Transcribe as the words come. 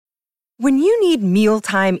When you need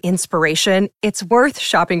mealtime inspiration, it's worth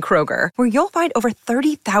shopping Kroger, where you'll find over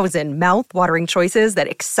 30,000 mouth-watering choices that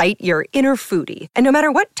excite your inner foodie. And no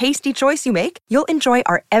matter what tasty choice you make, you'll enjoy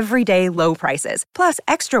our everyday low prices, plus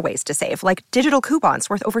extra ways to save, like digital coupons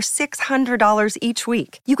worth over $600 each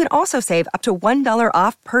week. You can also save up to $1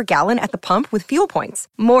 off per gallon at the pump with fuel points.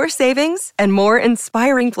 More savings and more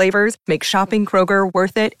inspiring flavors make shopping Kroger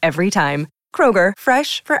worth it every time. Kroger,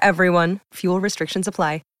 fresh for everyone. Fuel restrictions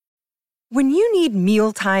apply. When you need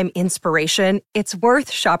mealtime inspiration, it's worth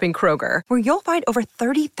shopping Kroger, where you'll find over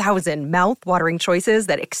 30,000 mouth-watering choices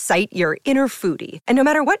that excite your inner foodie. And no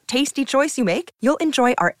matter what tasty choice you make, you'll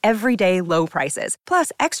enjoy our everyday low prices,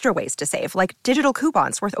 plus extra ways to save, like digital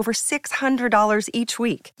coupons worth over $600 each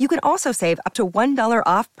week. You can also save up to $1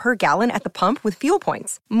 off per gallon at the pump with fuel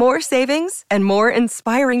points. More savings and more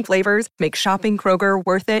inspiring flavors make shopping Kroger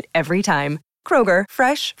worth it every time. Kroger,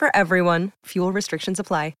 fresh for everyone. Fuel restrictions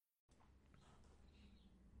apply.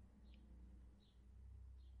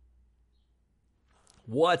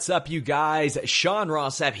 What's up, you guys? Sean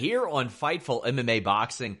Ross Sapp here on Fightful MMA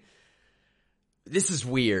Boxing. This is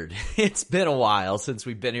weird. It's been a while since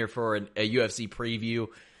we've been here for a UFC preview,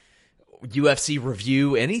 UFC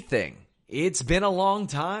review, anything. It's been a long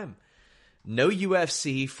time. No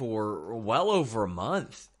UFC for well over a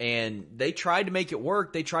month. And they tried to make it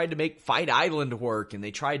work. They tried to make Fight Island work. And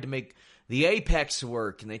they tried to make the Apex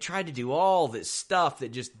work. And they tried to do all this stuff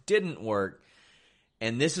that just didn't work.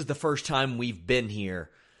 And this is the first time we've been here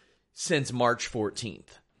since March 14th.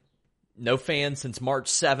 No fans since March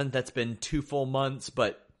 7th. That's been 2 full months.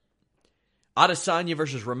 But Adesanya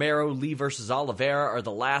versus Romero, Lee versus Oliveira are the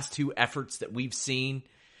last 2 efforts that we've seen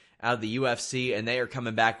out of the UFC. And they are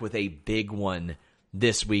coming back with a big one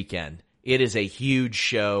this weekend. It is a huge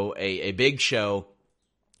show, a big show.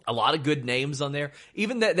 A lot of good names on there,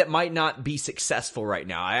 even that might not be successful right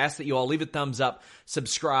now. I ask that you all leave a thumbs up,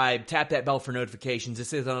 subscribe, tap that bell for notifications.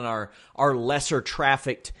 This is on our lesser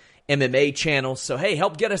trafficked MMA channel. So, hey,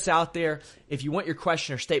 help get us out there. If you want your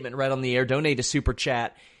question or statement read on the air, donate a super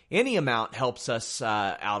chat. Any amount helps us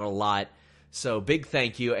out a lot. So, big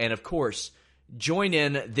thank you. And, of course, join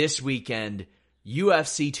in this weekend,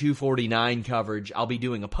 UFC 249 coverage. I'll be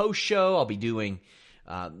doing a post show. I'll be doing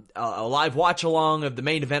a live watch along of the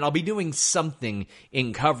main event. I'll be doing something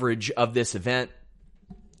in coverage of this event,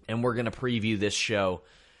 and we're going to preview this show.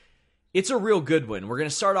 It's a real good one. We're going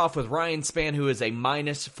to start off with Ryan Spann, who is a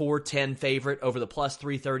minus 410 favorite over the plus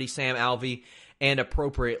 330 Sam Alvey, and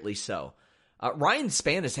appropriately so. Ryan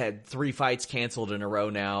Spann has had 3 fights canceled in a row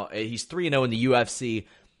now. He's 3-0 in the UFC.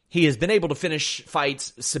 He has been able to finish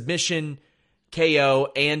fights submission,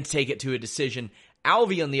 KO, and take it to a decision.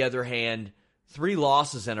 Alvey, on the other hand, 3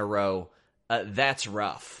 losses in a row. That's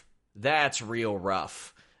rough. That's real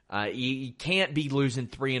rough. You can't be losing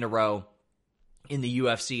 3 in a row in the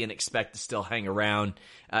UFC and expect to still hang around.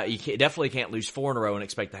 Definitely can't lose 4 in a row and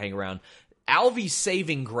expect to hang around. Alvey's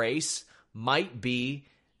saving grace might be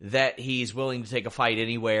that he's willing to take a fight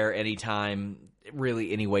anywhere, anytime,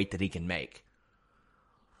 really any weight that he can make.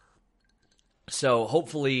 So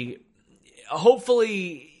hopefully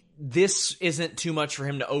this isn't too much for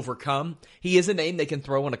him to overcome. He is a name they can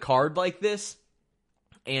throw on a card like this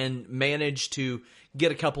and manage to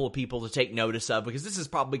get a couple of people to take notice of, because this is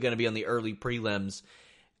probably going to be on the early prelims,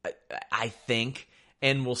 I think,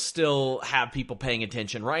 and will still have people paying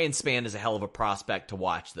attention. Ryan Spann is a hell of a prospect to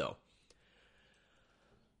watch, though.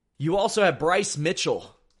 You also have Bryce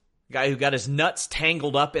Mitchell, a guy who got his nuts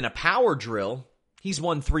tangled up in a power drill. He's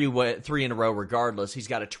won 3 in a row regardless. He's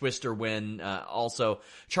got a twister win. Also,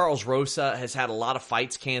 Charles Rosa has had a lot of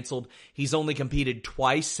fights canceled. He's only competed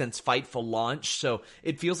twice since Fightful launch, so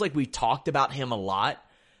it feels like we talked about him a lot,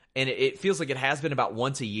 and it feels like it has been about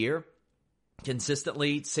once a year,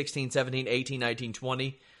 consistently, 16, 17, 18, 19,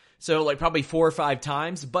 20. So like probably 4 or 5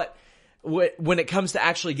 times, but when it comes to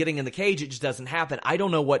actually getting in the cage, it just doesn't happen. I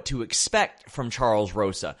don't know what to expect from Charles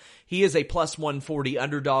Rosa. He is a plus 140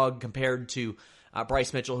 underdog compared to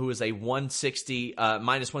Bryce Mitchell, who is a minus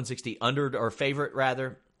 160 under, or favorite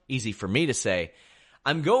rather. Easy for me to say.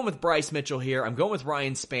 I'm going with Bryce Mitchell here. I'm going with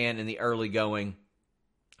Ryan Spann in the early going.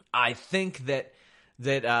 I think that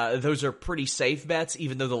those are pretty safe bets,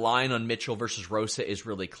 even though the line on Mitchell versus Rosa is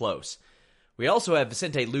really close. We also have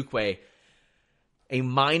Vicente Luque, a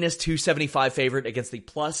minus 275 favorite against the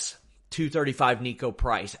plus 235 Nico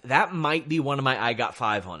Price. That might be one of my I got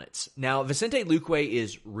 5 on it. Now, Vicente Luque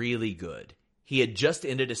is really good. He had just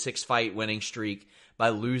ended a 6-fight winning streak by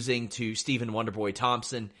losing to Stephen Wonderboy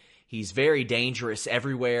Thompson. He's very dangerous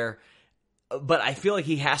everywhere, but I feel like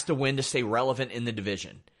he has to win to stay relevant in the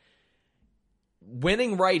division.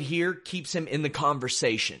 winning right here keeps him in the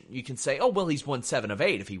conversation. You can say, oh, well, he's won 7 of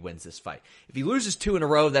 8 if he wins this fight. If he loses 2 in a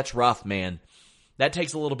row, that's rough, man. That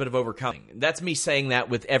takes a little bit of overcoming. That's me saying that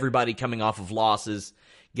with everybody coming off of losses,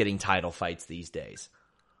 getting title fights these days.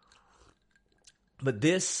 But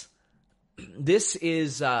this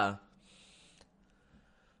is, sorry,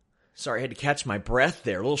 I had to catch my breath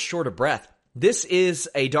there, a little short of breath. This is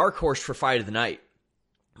a dark horse for fight of the night.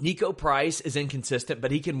 Niko Price is inconsistent,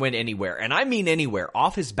 but he can win anywhere. And I mean anywhere.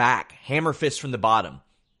 Off his back, hammer fists from the bottom,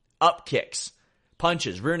 up kicks,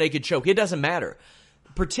 punches, rear naked choke. It doesn't matter.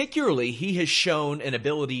 Particularly, he has shown an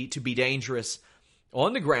ability to be dangerous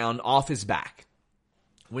on the ground off his back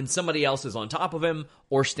when somebody else is on top of him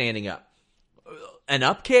or standing up. An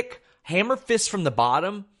up kick, hammer fist from the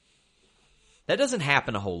bottom, that doesn't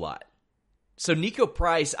happen a whole lot. So Niko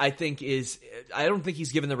Price, I don't think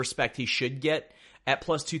he's given the respect he should get at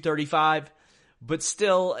plus 235, but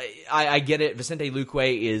still, I get it. Vicente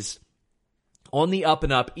Luque is on the up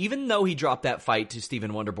and up. Even though he dropped that fight to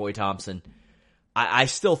Stephen Wonderboy Thompson, I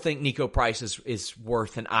still think Niko Price is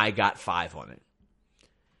worth an I got 5 on it.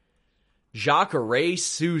 Jacare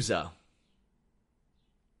Souza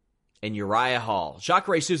and Uriah Hall.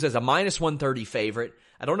 Jacare Souza is a minus 130 favorite.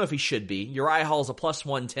 I don't know if he should be. Uriah Hall is a plus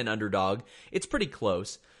 110 underdog. It's pretty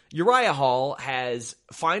close. Uriah Hall has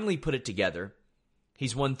finally put it together.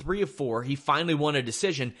 He's won 3 of 4. He finally won a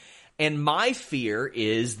decision. And my fear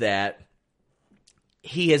is that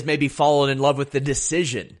he has maybe fallen in love with the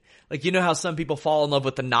decision. Like, you know how some people fall in love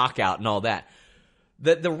with the knockout and all that.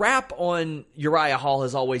 The rap on Uriah Hall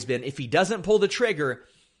has always been, if he doesn't pull the trigger,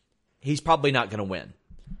 he's probably not going to win.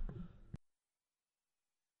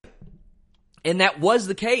 And that was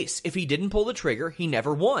the case. If he didn't pull the trigger, he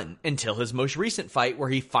never won until his most recent fight where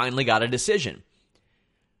he finally got a decision.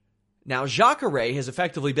 Now, Jacare has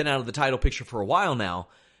effectively been out of the title picture for a while now,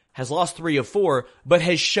 has lost 3 of 4, but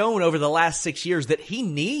has shown over the last 6 years that he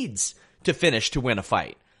needs to finish to win a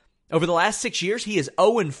fight. Over the last 6 years, he is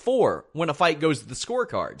 0-4 when a fight goes to the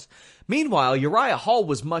scorecards. Meanwhile, Uriah Hall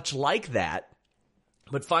was much like that,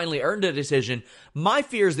 but finally earned a decision. My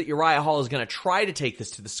fear is that Uriah Hall is going to try to take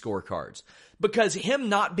this to the scorecards because him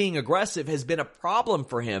not being aggressive has been a problem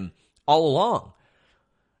for him all along.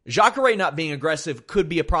 Jacare not being aggressive could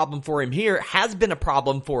be a problem for him here, has been a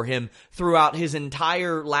problem for him throughout his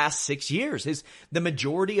entire last 6 years, the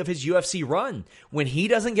majority of his UFC run. When he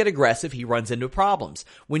doesn't get aggressive, he runs into problems.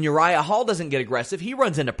 When Uriah Hall doesn't get aggressive, he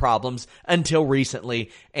runs into problems until recently.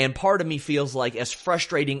 And part of me feels like as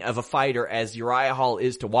frustrating of a fighter as Uriah Hall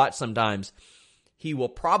is to watch sometimes, he will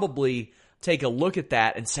probably take a look at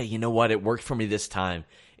that and say, you know what, it worked for me this time.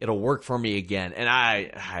 It'll work for me again. And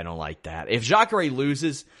I don't like that. If Jacare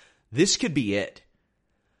loses, this could be it.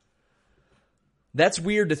 That's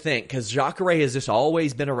weird to think because Jacare has just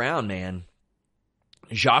always been around, man.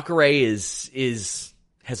 Jacare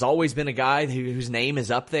has always been a guy whose name is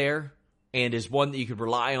up there and is one that you could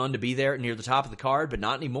rely on to be there near the top of the card, but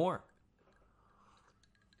not anymore.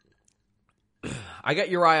 I got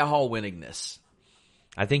Uriah Hall winning this.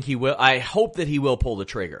 I think he will. I hope that he will pull the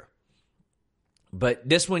trigger. But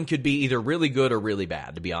this one could be either really good or really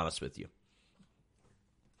bad, to be honest with you.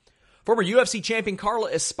 Former UFC champion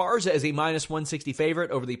Carla Esparza is a minus 160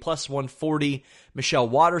 favorite over the plus 140 Michelle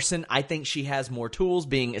Waterson. I think she has more tools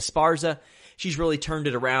being Esparza. She's really turned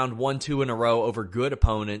it around 1-2 in a row over good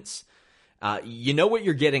opponents. You know what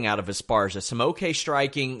you're getting out of Esparza. Some okay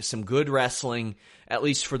striking, some good wrestling, at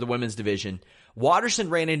least for the women's division. Waterson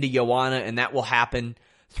ran into Joanna, and that will happen.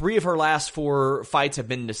 3 of her last 4 fights have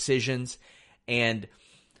been decisions. And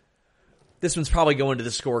this one's probably going to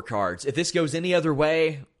the scorecards. If this goes any other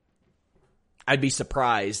way, I'd be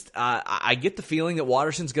surprised. I get the feeling that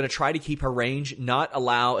Waterson's going to try to keep her range, not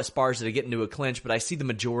allow Esparza to get into a clinch, but I see the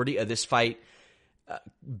majority of this fight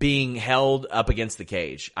being held up against the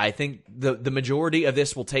cage. I think the majority of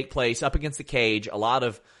this will take place up against the cage. A lot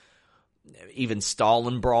of even stall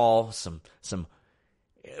and brawl, some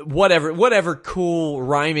whatever cool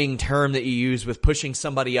rhyming term that you use with pushing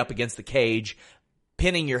somebody up against the cage,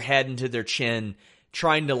 pinning your head into their chin,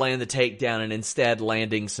 trying to land the takedown, and instead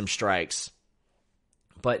landing some strikes.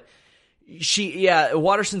 But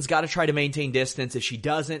Waterson's got to try to maintain distance. If she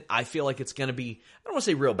doesn't, I feel like it's going to be, I don't want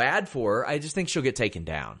to say real bad for her. I just think she'll get taken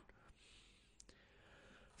down.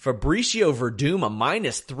 Fabricio Verdum, a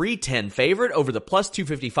minus 310 favorite over the plus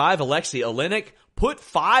 255 Alexei Oleinik. Put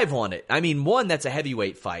 5 on it. I mean, 1, that's a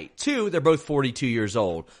heavyweight fight. 2, they're both 42 years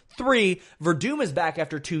old. 3, Verdum is back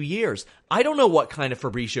after 2 years. I don't know what kind of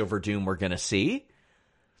Fabricio Verdum we're going to see.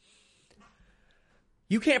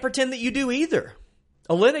 You can't pretend that you do either.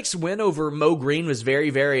 Olynyk's win over Mo Green was very,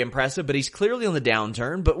 very impressive, but he's clearly on the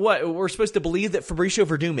downturn. But what, we're supposed to believe that Fabricio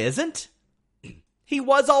Verdum isn't? He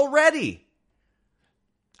was already.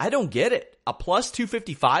 I don't get it. A plus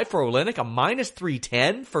 255 for Olynyk, a minus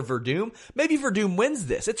 310 for Verdum. Maybe Verdum wins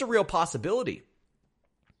this. It's a real possibility.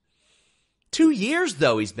 2 years,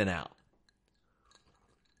 though, he's been out.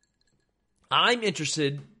 I'm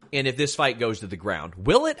interested in if this fight goes to the ground.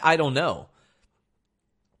 Will it? I don't know.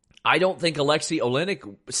 I don't think Alexei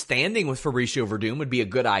Olynyk standing with Fabricio Verdum would be a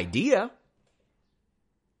good idea.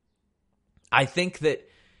 I think that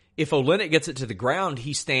if Olynyk gets it to the ground,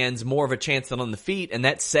 he stands more of a chance than on the feet, and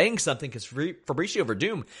that's saying something because Fabricio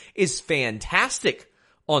Verdum is fantastic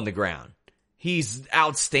on the ground. He's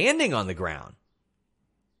outstanding on the ground.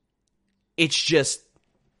 It's just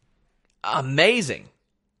amazing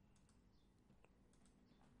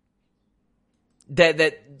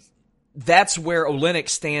that's where Olynyk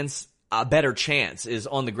stands a better chance, is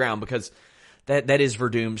on the ground, because that is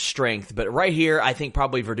Verdum's strength. But right here, I think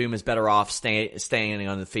probably Verdum is better off standing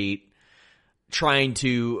on the feet, trying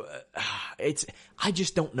to. I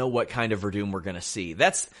just don't know what kind of Verdum we're going to see.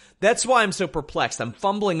 That's why I'm so perplexed. I'm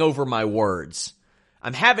fumbling over my words.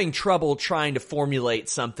 I'm having trouble trying to formulate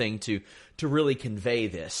something to really convey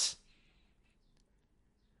this.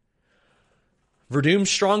 Verdum's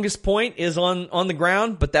strongest point is on the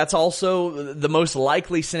ground, but that's also the most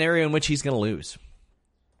likely scenario in which he's going to lose.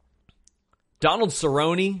 Donald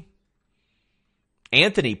Cerrone,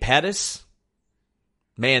 Anthony Pettis.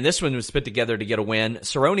 Man, this one was put together to get a win.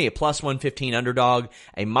 Cerrone, a plus 115 underdog.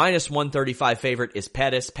 A minus 135 favorite is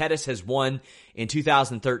Pettis. Pettis has won in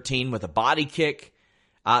 2013 with a body kick.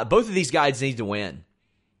 Both of these guys need to win.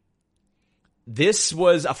 This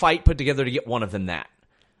was a fight put together to get one of them that.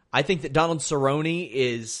 I think that Donald Cerrone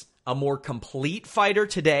is a more complete fighter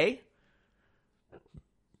today.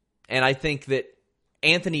 And I think that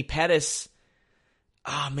Anthony Pettis,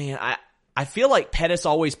 I feel like Pettis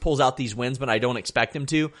always pulls out these wins, but I don't expect him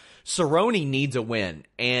to. Cerrone needs a win,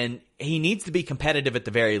 and he needs to be competitive at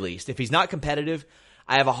the very least. If he's not competitive,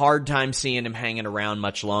 I have a hard time seeing him hanging around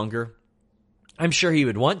much longer. I'm sure he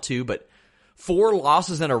would want to, but 4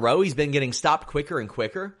 losses in a row, he's been getting stopped quicker and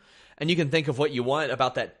quicker. And you can think of what you want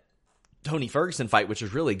about that Tony Ferguson fight, which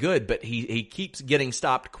was really good, but he keeps getting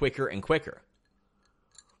stopped quicker and quicker.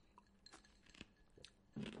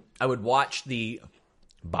 I would watch the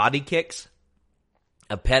body kicks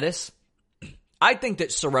of Pettis. I think that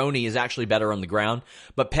Cerrone is actually better on the ground,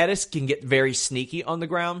 but Pettis can get very sneaky on the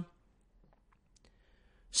ground.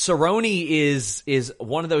 Cerrone is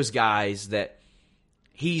one of those guys that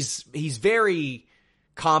he's very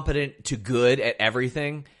competent to good at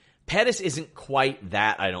everything. Pettis isn't quite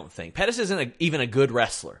that, I don't think. Pettis isn't even a good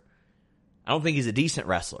wrestler. I don't think he's a decent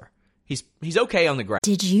wrestler. He's okay on the ground.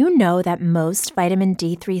 Did you know that most vitamin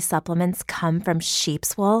D3 supplements come from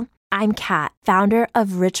sheep's wool? I'm Kat, founder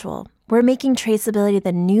of Ritual. We're making traceability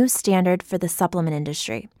the new standard for the supplement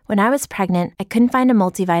industry. When I was pregnant, I couldn't find a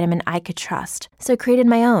multivitamin I could trust, so I created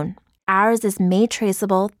my own. Ours is made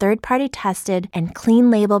traceable, third-party tested, and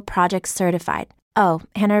clean label project certified. Oh,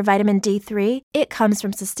 and our vitamin D3? It comes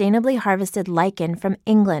from sustainably harvested lichen from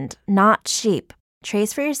England, not sheep.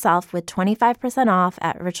 Trace for yourself with 25% off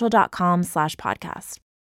at ritual.com/podcast.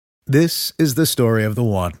 This is the story of the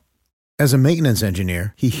one. As a maintenance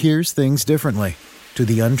engineer, he hears things differently. To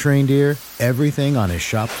the untrained ear, everything on his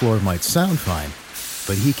shop floor might sound fine,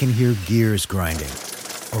 but he can hear gears grinding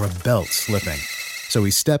or a belt slipping. So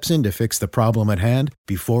he steps in to fix the problem at hand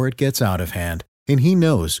before it gets out of hand. And he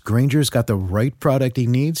knows Grainger's got the right product he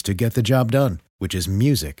needs to get the job done, which is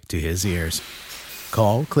music to his ears.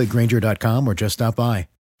 Call, click Grainger.com, or just stop by.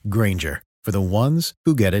 Grainger, for the ones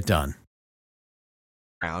who get it done.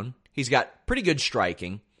 He's got pretty good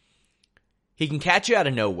striking. He can catch you out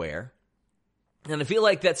of nowhere. And I feel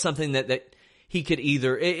like that's something that he could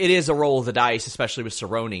either, it is a roll of the dice, especially with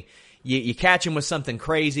Cerrone. You catch him with something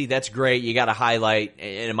crazy, that's great. You got a highlight,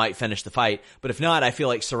 and it might finish the fight. But if not, I feel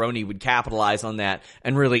like Cerrone would capitalize on that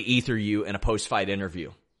and really ether you in a post-fight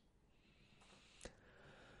interview.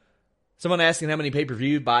 Someone asking how many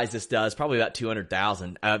pay-per-view buys this does. Probably about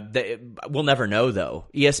 200,000. We'll never know, though.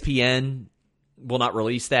 ESPN will not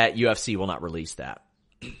release that. UFC will not release that.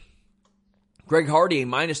 Greg Hardy, a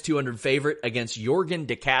minus 200 favorite against Yorgan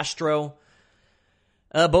De Castro.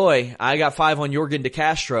 Boy, I got 5 on Yorgan De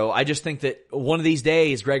Castro. I just think that one of these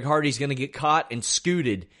days, Greg Hardy's going to get caught and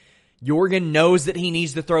scooted. Yorgan knows that he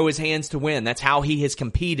needs to throw his hands to win. That's how he has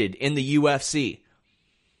competed in the UFC.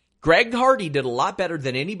 Greg Hardy did a lot better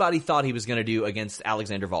than anybody thought he was going to do against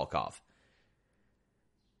Alexander Volkov.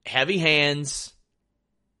 Heavy hands.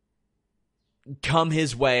 come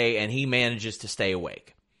his way, and he manages to stay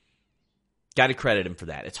awake. Got to credit him for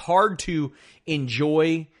that. It's hard to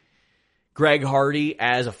enjoy Greg Hardy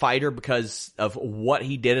as a fighter because of what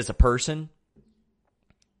he did as a person.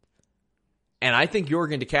 And I think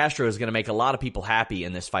Yorgan De Castro is going to make a lot of people happy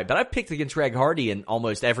in this fight. But I've picked against Greg Hardy in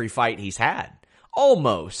almost every fight he's had.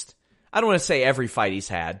 Almost. I don't want to say every fight he's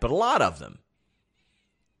had, but a lot of them.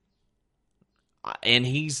 And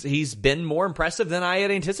he's been more impressive than I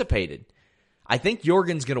had anticipated. I think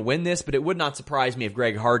Yorgan's going to win this, but it would not surprise me if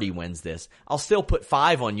Greg Hardy wins this. I'll still put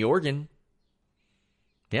 5 on Yorgan.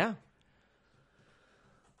 Yeah.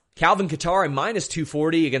 Calvin Kattar, minus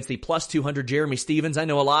 240 against the plus 200 Jeremy Stephens. I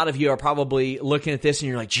know a lot of you are probably looking at this and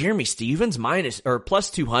you're like, Jeremy Stephens plus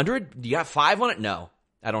 200? Do you have 5 on it? No,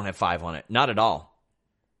 I don't have 5 on it. Not at all.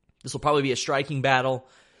 This will probably be a striking battle.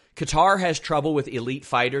 Kattar has trouble with elite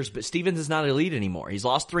fighters, but Stephens is not elite anymore. He's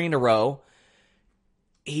lost 3 in a row.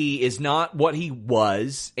 He is not what he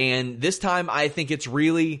was, and this time I think it's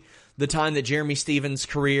really the time that Jeremy Stephens'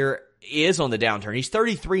 career is on the downturn. He's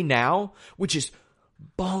 33 now, which is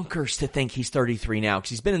bonkers to think he's 33 now,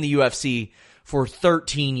 because he's been in the UFC for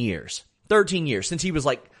 13 years. 13 years. Since he was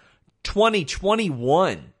like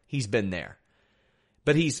 2021, he's been there.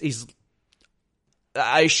 But he's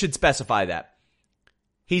I should specify that.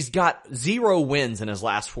 He's got 0 wins in his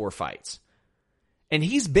last 4 fights. And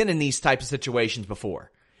he's been in these types of situations before.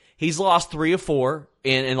 He's lost 3 of 4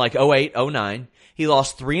 in like 08, 09. He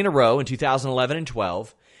lost 3 in a row in 2011 and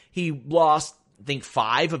 12. He lost, I think,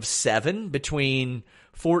 5 of 7 between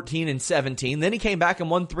 14 and 17. Then he came back and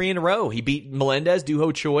won 3 in a row. He beat Melendez, Doo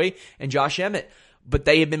Ho Choi, and Josh Emmett. But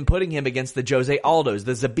they have been putting him against the Jose Aldos,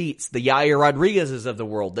 the Zabits, the Yair Rodriguez's of the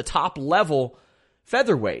world, the top-level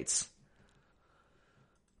featherweights.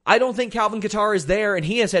 I don't think Calvin Kattar is there, and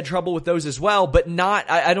he has had trouble with those as well, but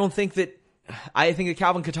I think that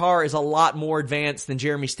Calvin Kattar is a lot more advanced than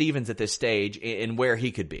Jeremy Stephens at this stage in where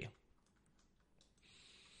he could be.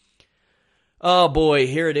 Oh boy,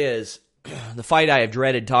 here it is. The fight I have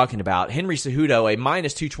dreaded talking about. Henry Cejudo, a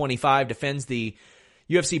minus 225, defends the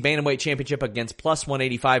UFC Bantamweight Championship against plus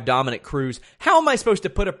 185 Dominick Cruz. How am I supposed to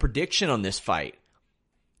put a prediction on this fight?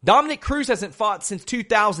 Dominick Cruz hasn't fought since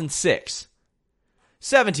 2006.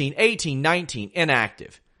 17, 18, 19,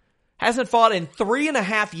 inactive. Hasn't fought in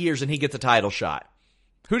 3.5 years, and he gets a title shot.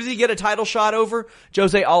 Who does he get a title shot over?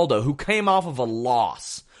 Jose Aldo, who came off of a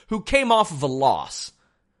loss.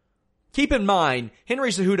 Keep in mind, Henry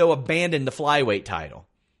Cejudo abandoned the flyweight title.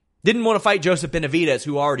 Didn't want to fight Joseph Benavidez,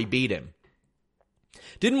 who already beat him.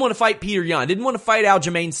 Didn't want to fight Peter Yan. Didn't want to fight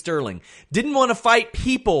Aljamain Sterling. Didn't want to fight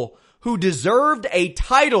people who deserved a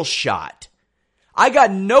title shot. I got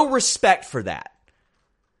no respect for that.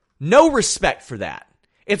 No respect for that.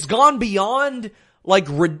 It's gone beyond, like,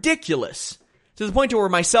 ridiculous. To the point to where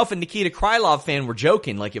myself and Nikita Krylov fan were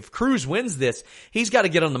joking. Like, if Cruz wins this, he's got to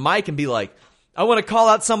get on the mic and be like, I want to call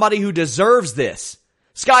out somebody who deserves this.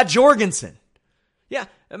 Scott Jorgensen. Yeah,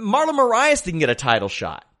 Marlon Moraes didn't get a title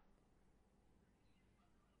shot.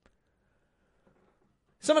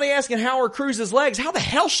 Somebody asking, how are Cruz's legs? How the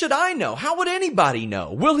hell should I know? How would anybody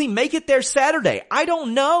know? Will he make it there Saturday? I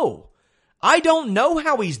don't know. I don't know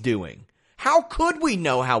how he's doing. How could we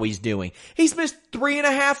know how he's doing? He's missed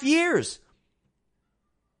 3.5 years.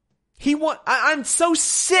 I'm so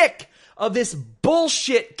sick of this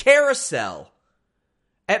bullshit carousel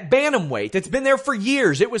at bantamweight that's been there for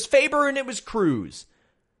years. It was Faber and it was Cruz.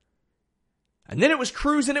 And then it was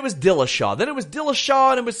Cruz and it was Dillashaw. Then it was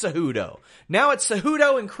Dillashaw and it was Cejudo. Now it's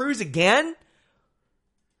Cejudo and Cruz again?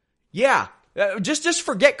 Yeah. Just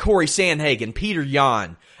forget Corey Sandhagen, Peter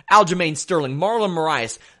Yan, Aljamain Sterling, Marlon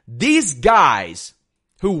Moraes. These guys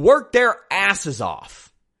who worked their asses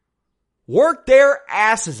off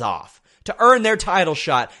to earn their title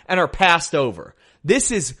shot and are passed over.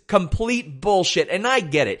 This is complete bullshit, and I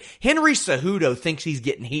get it. Henry Cejudo thinks he's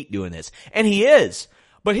getting heat doing this, and he is.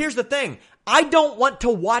 But here's the thing. I don't want to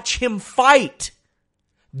watch him fight.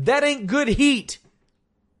 That ain't good heat.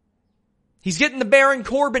 He's getting the Baron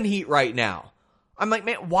Corbin heat right now. I'm like,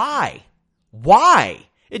 man, why? Why?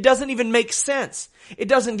 It doesn't even make sense. It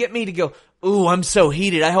doesn't get me to go, ooh, I'm so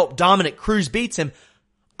heated. I hope Dominick Cruz beats him.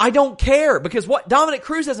 I don't care, because what? Dominick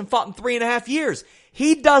Cruz hasn't fought in 3.5 years.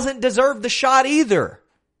 He doesn't deserve the shot either.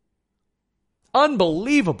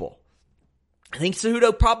 Unbelievable. I think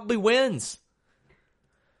Cejudo probably wins.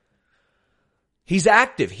 He's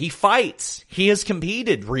active. He fights. He has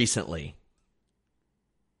competed recently.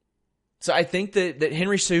 So I think that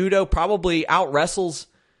Henry Cejudo probably out-wrestles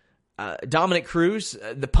Dominick Cruz.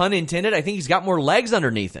 The pun intended. I think he's got more legs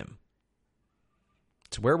underneath him.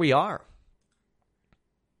 It's where we are.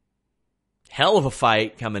 Hell of a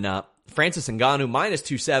fight coming up Francis Ngannou minus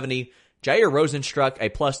 270. Jair Rosenstruck a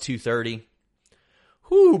plus 230.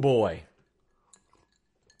 Whoo, boy.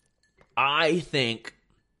 I think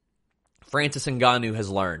Francis Ngannou has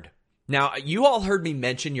learned. Now, you all heard me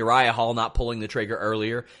mention Uriah Hall not pulling the trigger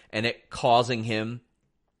earlier and it causing him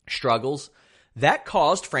struggles. That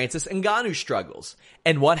caused Francis Ngannou struggles.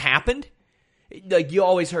 And what happened? Like you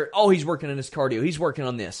always heard, oh, he's working on his cardio. He's working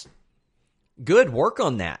on this. Good, work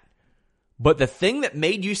on that. But the thing that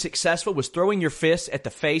made you successful was throwing your fist at the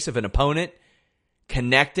face of an opponent,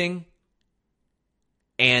 connecting,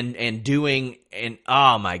 and doing, and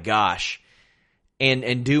oh my gosh,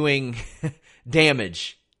 and doing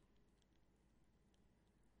damage.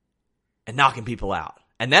 And knocking people out.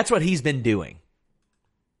 And that's what he's been doing.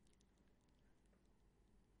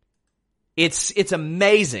 It's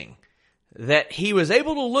amazing that he was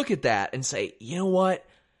able to look at that and say, you know what?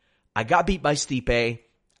 I got beat by Stipe.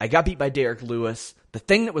 I got beat by Derek Lewis. The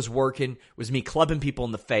thing that was working was me clubbing people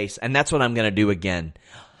in the face, and that's what I'm going to do again.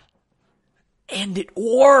 And it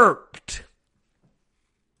worked.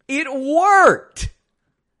 It worked.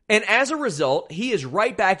 And as a result, he is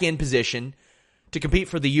right back in position to compete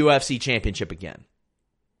for the UFC championship again.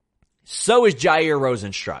 So is Jair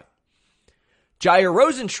Rosenstruck. Jair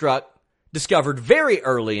Rosenstruck discovered very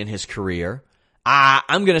early in his career,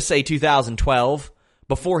 I'm going to say 2012,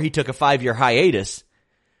 before he took a 5-year hiatus,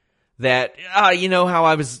 that, you know how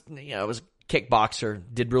I was a kickboxer,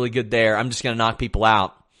 did really good there, I'm just going to knock people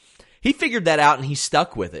out. He figured that out and he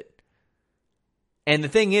stuck with it. And the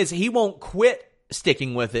thing is, he won't quit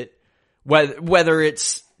sticking with it, whether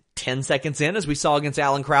it's 10 seconds in, as we saw against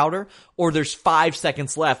Alan Crowder, or there's 5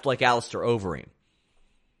 seconds left like Alistair Overeem.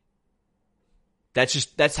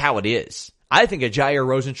 That's how it is. I think a Jair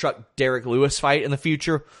Rosenstruck, Derek Lewis fight in the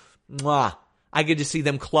future, I could just see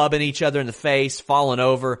them clubbing each other in the face, falling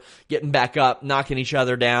over, getting back up, knocking each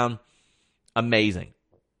other down. Amazing.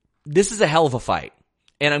 This is a hell of a fight.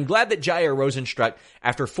 And I'm glad that Jair Rosenstruck,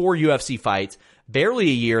 after 4 UFC fights, barely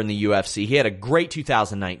a year in the UFC, he had a great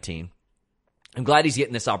 2019. I'm glad he's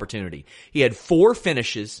getting this opportunity. He had 4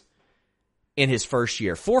 finishes in his first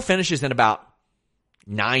year. 4 finishes in about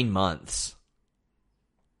 9 months.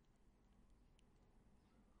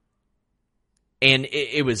 And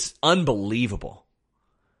it was unbelievable.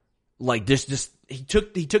 Like this, he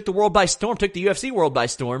took the world by storm, took the UFC world by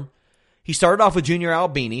storm. He started off with Junior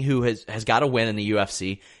Albini, who has got a win in the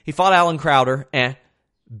UFC. He fought Alan Crowder,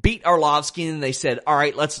 beat Arlovsky, and they said, all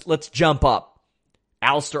right, let's jump up.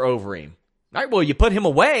 Alistair Overeem. All right, well, you put him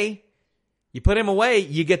away. You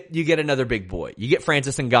get another big boy. You get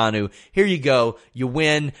Francis Ngannou. Here you go. You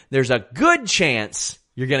win. There's a good chance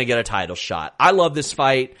you're going to get a title shot. I love this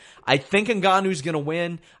fight. I think Ngannou's going to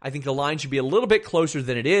win. I think the line should be a little bit closer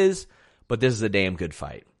than it is, but this is a damn good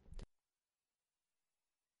fight.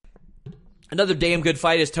 Another damn good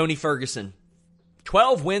fight is Tony Ferguson.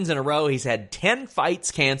 12 wins in a row. He's had 10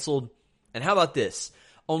 fights canceled. And how about this?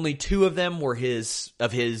 Only 2 of them were his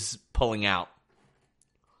pulling out.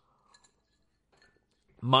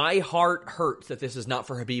 My heart hurts that this is not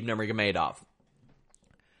for Khabib Nurmagomedov.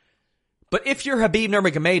 But if you're Khabib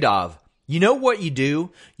Nurmagomedov, you know what you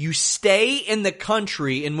do? You stay in the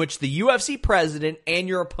country in which the UFC president and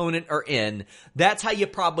your opponent are in. That's how you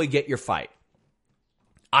probably get your fight.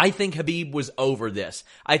 I think Khabib was over this.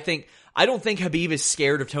 I don't think Khabib is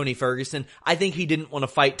scared of Tony Ferguson. I think he didn't want to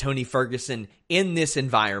fight Tony Ferguson in this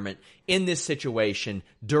environment, in this situation,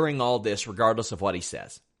 during all this, regardless of what he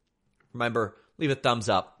says. Remember, leave a thumbs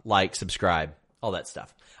up, like, subscribe, all that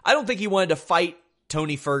stuff. I don't think he wanted to fight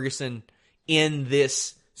Tony Ferguson in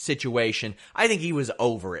this situation. I think he was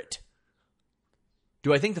over it.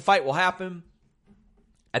 Do I think the fight will happen?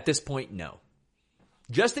 At this point, no.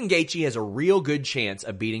 Justin Gaethje has a real good chance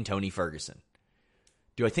of beating Tony Ferguson.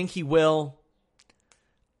 Do I think he will?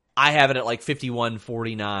 I have it at like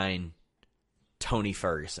 51-49 Tony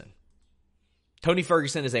Ferguson. Tony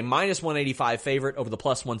Ferguson is a minus 185 favorite over the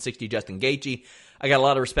plus 160 Justin Gaethje. I got a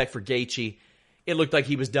lot of respect for Gaethje. It looked like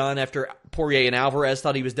he was done after Poirier and Alvarez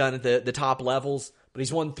thought he was done at the top levels, but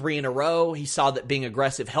he's won 3 in a row. He saw that being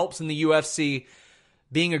aggressive helps in the UFC.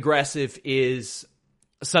 Being aggressive is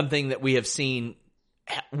something that we have seen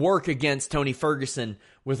work against Tony Ferguson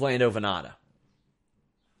with Lando Venata.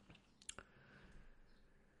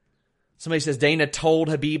 Somebody says Dana told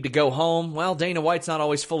Khabib to go home. Well, Dana White's not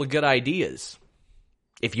always full of good ideas.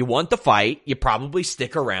 If you want the fight, you probably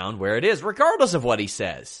stick around where it is, regardless of what he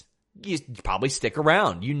says. You probably stick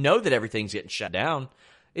around. You know that everything's getting shut down.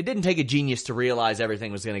 It didn't take a genius to realize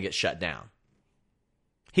everything was going to get shut down.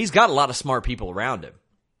 He's got a lot of smart people around him.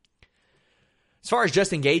 As far as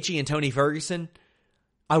Justin Gaethje and Tony Ferguson,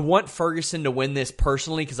 I want Ferguson to win this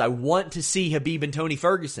personally because I want to see Khabib and Tony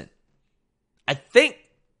Ferguson. I think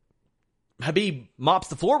Khabib mops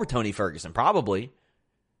the floor with Tony Ferguson, probably.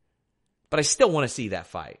 But I still want to see that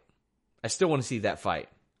fight.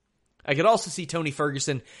 I could also see Tony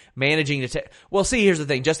Ferguson managing to well, see, here's the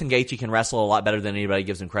thing. Justin Gaethje can wrestle a lot better than anybody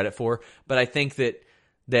gives him credit for, but I think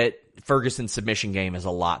that Ferguson's submission game is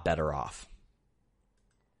a lot better off.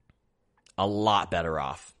 A lot better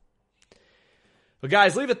off. But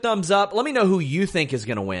guys, leave a thumbs up. Let me know who you think is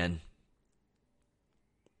going to win.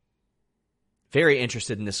 Very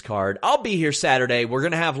interested in this card. I'll be here Saturday. We're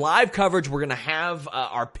going to have live coverage. We're going to have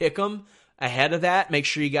our pick'em ahead of that. Make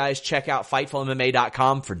sure you guys check out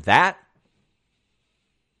FightfulMMA.com for that.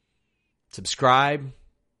 Subscribe.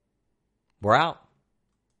 We're out.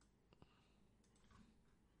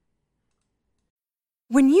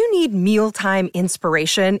 When you need mealtime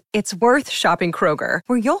inspiration, it's worth shopping Kroger,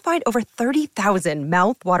 where you'll find over 30,000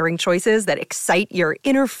 mouth-watering choices that excite your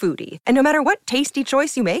inner foodie. And no matter what tasty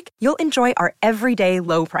choice you make, you'll enjoy our everyday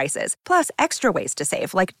low prices, plus extra ways to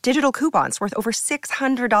save, like digital coupons worth over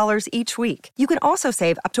 $600 each week. You can also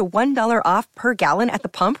save up to $1 off per gallon at the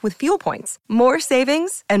pump with fuel points. More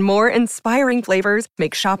savings and more inspiring flavors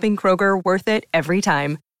make shopping Kroger worth it every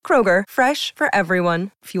time. Kroger, fresh for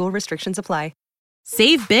everyone. Fuel restrictions apply.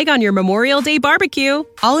 Save big on your Memorial Day barbecue,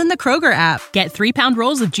 all in the Kroger app. Get 3-pound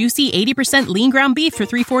rolls of juicy 80% lean ground beef for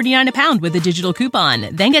 $3.49 a pound with a digital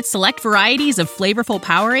coupon. Then get select varieties of flavorful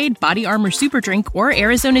Powerade, Body Armor Super Drink, or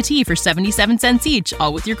Arizona tea for 77 cents each,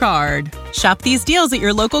 all with your card. Shop these deals at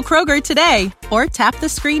your local Kroger today, or tap the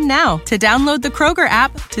screen now to download the Kroger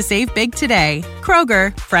app to save big today.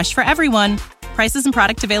 Kroger, fresh for everyone. Prices and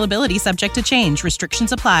product availability subject to change.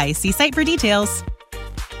 Restrictions apply. See site for details.